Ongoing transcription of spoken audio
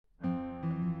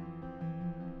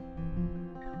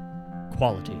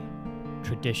Quality,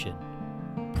 tradition,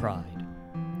 pride.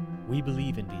 We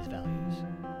believe in these values,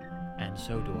 and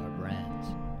so do our brands.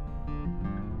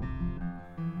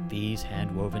 These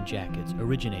hand-woven jackets,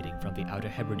 originating from the Outer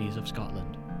Hebrides of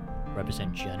Scotland,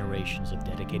 represent generations of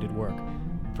dedicated work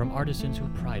from artisans who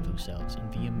pride themselves in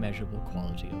the immeasurable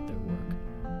quality of their work.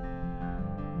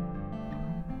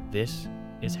 This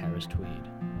is Harris Tweed.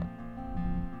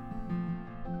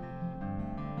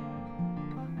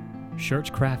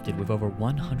 Shirts crafted with over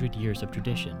 100 years of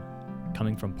tradition,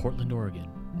 coming from Portland, Oregon,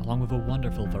 along with a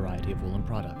wonderful variety of woolen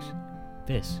products.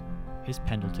 This is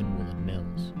Pendleton Woolen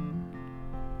Mills.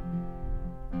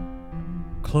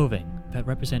 Clothing that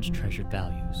represents treasured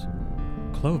values.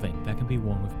 Clothing that can be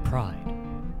worn with pride.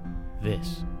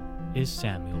 This is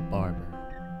Samuel Barber.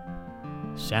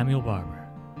 Samuel Barber.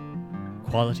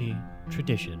 Quality,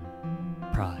 tradition,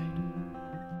 pride.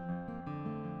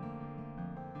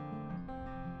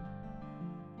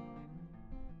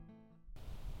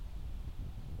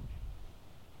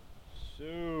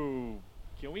 So,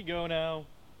 can we go now?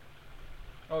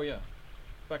 Oh yeah,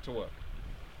 back to work.